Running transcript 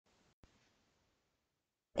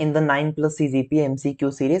in the 9 plus CGP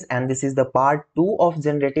MCQ series, and this is the part 2 of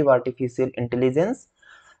generative artificial intelligence.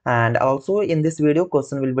 And also in this video,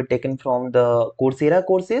 question will be taken from the Coursera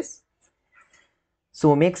courses.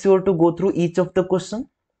 So make sure to go through each of the question.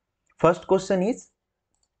 First question is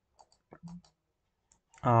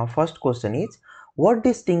what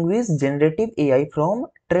distinguishes generative AI from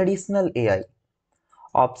traditional AI?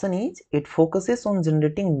 Option is it focuses on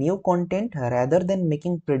generating new content rather than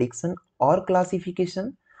making prediction or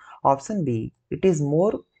classification. Option B, it is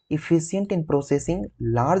more efficient in processing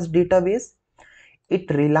large database. It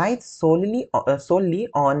relies solely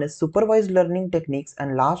on supervised learning techniques.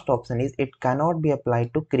 And last option is it cannot be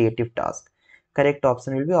applied to creative tasks. Correct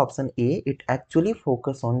option will be option A. It actually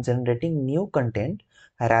focuses on generating new content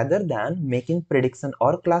rather than making prediction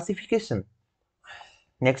or classification.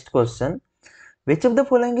 Next question. Which of the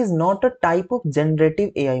following is not a type of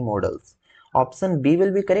generative AI models? Option B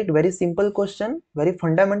will be correct. Very simple question, very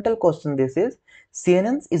fundamental question this is.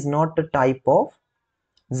 CNN is not a type of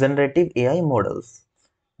generative AI models.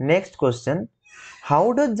 Next question.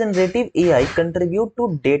 How does generative AI contribute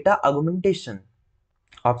to data augmentation?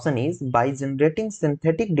 Option is by generating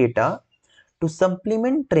synthetic data to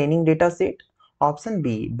supplement training dataset. Option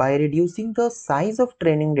B, by reducing the size of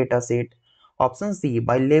training dataset. Option C,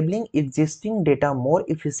 by labeling existing data more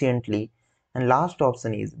efficiently. And last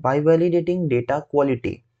option is by validating data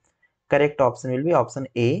quality. Correct option will be option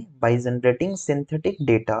A, by generating synthetic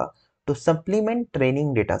data to supplement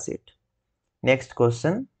training dataset. Next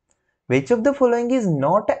question. Which of the following is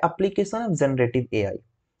not an application of generative AI?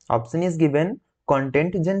 Option is given: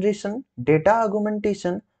 content generation, data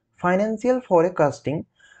augmentation, financial forecasting,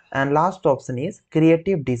 and last option is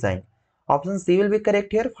creative design. Option C will be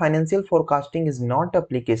correct here. Financial forecasting is not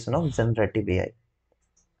application of generative AI.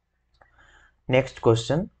 Next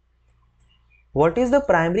question. What is the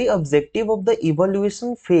primary objective of the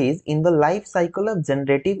evaluation phase in the life cycle of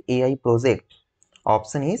generative AI project?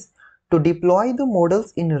 Option is to deploy the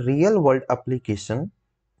models in real world application.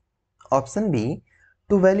 Option B,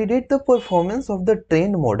 to validate the performance of the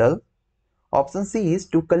trained model. Option C is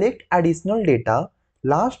to collect additional data.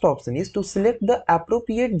 Last option is to select the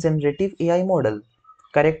appropriate generative AI model.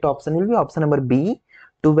 Correct option will be option number B,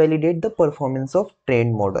 to validate the performance of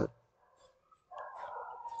trained model.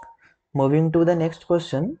 Moving to the next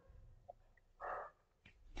question.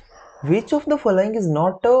 Which of the following is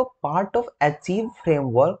not a part of Achieve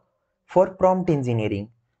framework for prompt engineering?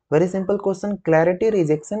 Very simple question. Clarity,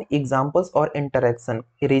 rejection, examples, or interaction.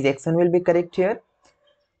 Rejection will be correct here.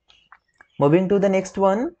 Moving to the next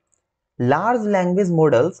one. Large language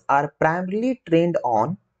models are primarily trained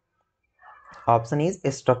on. Option is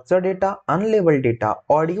structured data, unlabeled data,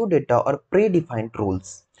 audio data, or predefined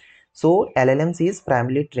rules. So LLMs is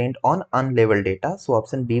primarily trained on unlabeled data. So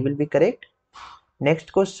option B will be correct.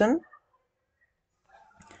 Next question.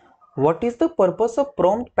 What is the purpose of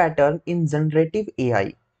prompt pattern in generative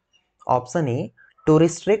AI? Option A, to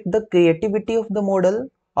restrict the creativity of the model.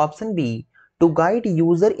 Option B, to guide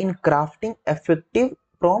user in crafting effective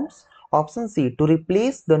prompts. Option C, to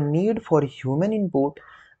replace the need for human input.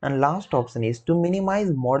 And last option is to minimize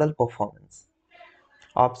model performance.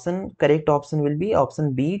 Correct option will be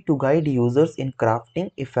option B, to guide users in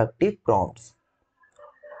crafting effective prompts.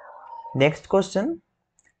 Next question.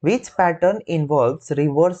 Which pattern involves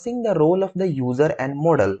reversing the role of the user and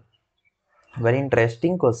model? Very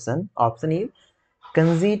interesting question. Option is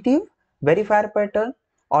consecutive verifier pattern,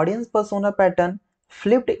 audience persona pattern,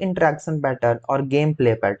 flipped interaction pattern, or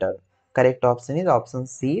gameplay pattern. Correct option is option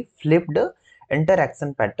C, flipped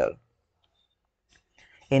interaction pattern.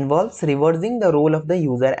 Involves reversing the role of the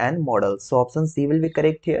user and model. So option C will be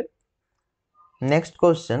correct here. Next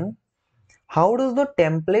question. How does the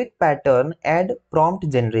template pattern add prompt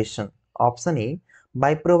generation? Option A,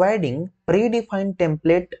 by providing predefined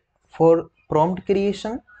template for prompt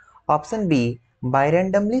creation. Option B, by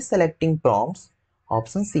randomly selecting prompts.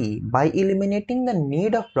 Option C, by eliminating the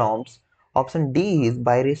need of prompts. Option D is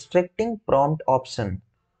by restricting prompt option.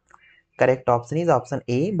 Correct option is option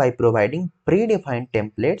A, by providing predefined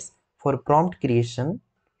templates for prompt creation.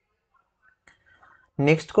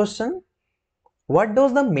 Next question. What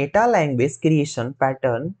does the meta language creation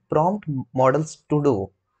pattern prompt models to do?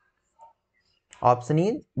 Option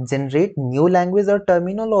A, generate new language or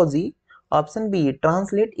terminology. Option B,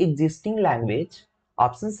 translate existing language.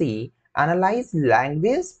 Option C, analyze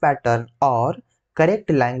language pattern or correct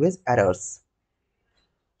language errors.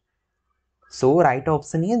 So right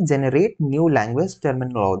option is generate new language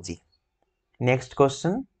terminology. Next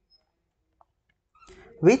question.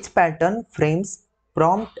 Which pattern frames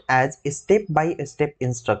prompt as step-by-step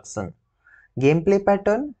instruction? Gameplay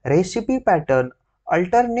pattern, recipe pattern,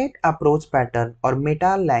 alternate approach pattern or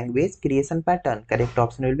meta language creation pattern? Correct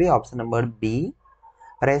option will be option number B,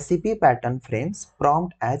 recipe pattern frames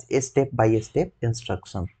prompt as a step-by-step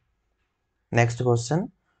instruction. Next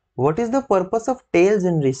question, what is the purpose of tail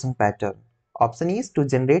generation pattern? Option is to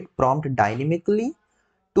generate prompt dynamically,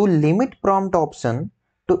 to limit prompt option,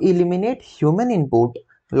 to eliminate human input.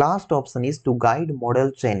 Last option is to guide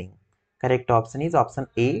model training. Correct option is option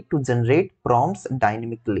A, to generate prompts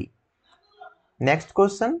dynamically. Next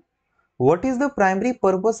question, what is the primary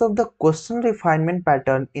purpose of the question refinement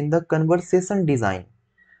pattern in the conversation design?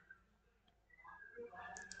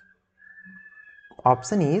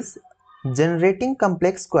 Option is generating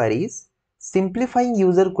complex queries, simplifying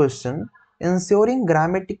user question, ensuring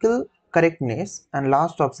grammatical correctness, and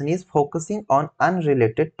last option is focusing on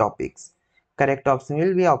unrelated topics. Correct option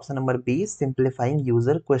will be option number B, simplifying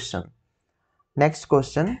user question. Next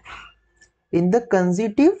question, in the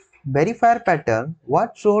consecutive verifier pattern,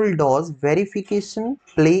 what role does verification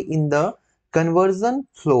play in the conversion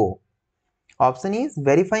flow? Option is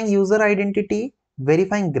verifying user identity,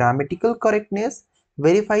 verifying grammatical correctness,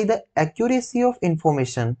 verify the accuracy of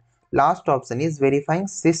information. Last option is verifying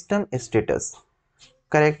system status.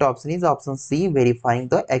 Correct option is option C, verifying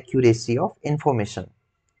the accuracy of information.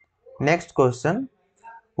 Next question,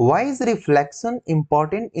 why is reflection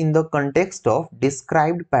important in the context of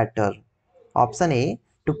described pattern? Option A,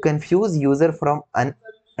 to confuse user from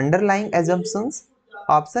underlying assumptions.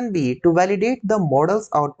 Option B, to validate the model's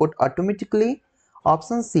output automatically.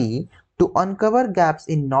 Option C, to uncover gaps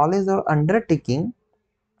in knowledge or understanding.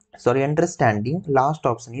 Last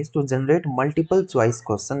option is to generate multiple choice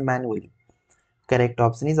question manually. Correct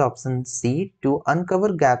option is option C, to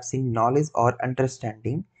uncover gaps in knowledge or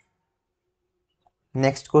understanding.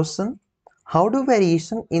 Next question, how do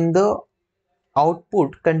variation in the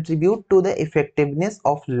output contribute to the effectiveness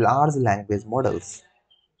of large language models?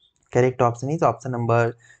 Correct option is option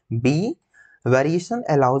number B, variation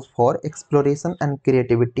allows for exploration and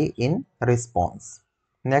creativity in response.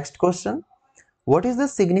 Next question, what is the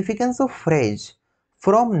significance of phrase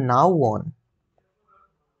from now on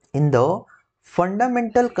in the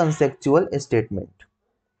fundamental conceptual statement?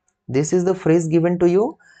 This is the phrase given to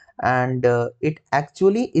you, and it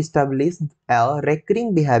actually establishes a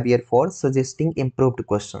recurring behavior for suggesting improved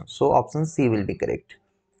questions. So option C will be correct.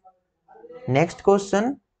 Next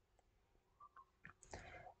question,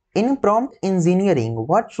 in prompt engineering,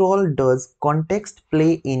 what role does context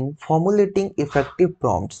play in formulating effective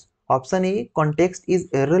prompts? Option A, context is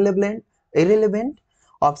irrelevant.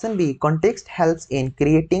 Option B, context helps in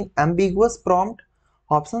creating ambiguous prompt.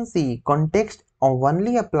 Option C, context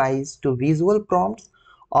only applies to visual prompts.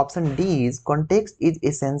 Option D is context is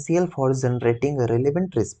essential for generating a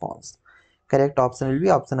relevant response. Correct option will be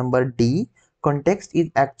option number D, context is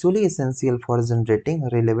actually essential for generating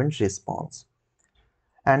a relevant response.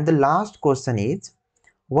 And the last question is,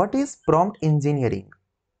 what is prompt engineering?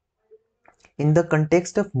 In the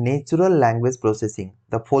context of natural language processing,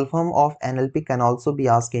 the full form of NLP can also be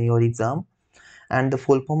asked in your exam, and the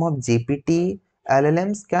full form of GPT,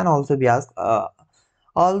 LLMs can also be asked.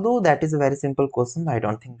 Although that is a very simple question, I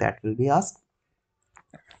don't think that will be asked.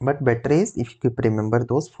 But better is if you keep remember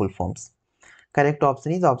those full forms. Correct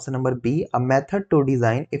option is option number B, a method to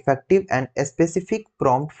design effective and a specific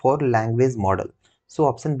prompt for language model. So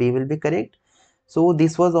option B will be correct. So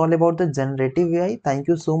this was all about the generative AI. Thank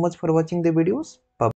you so much for watching the videos.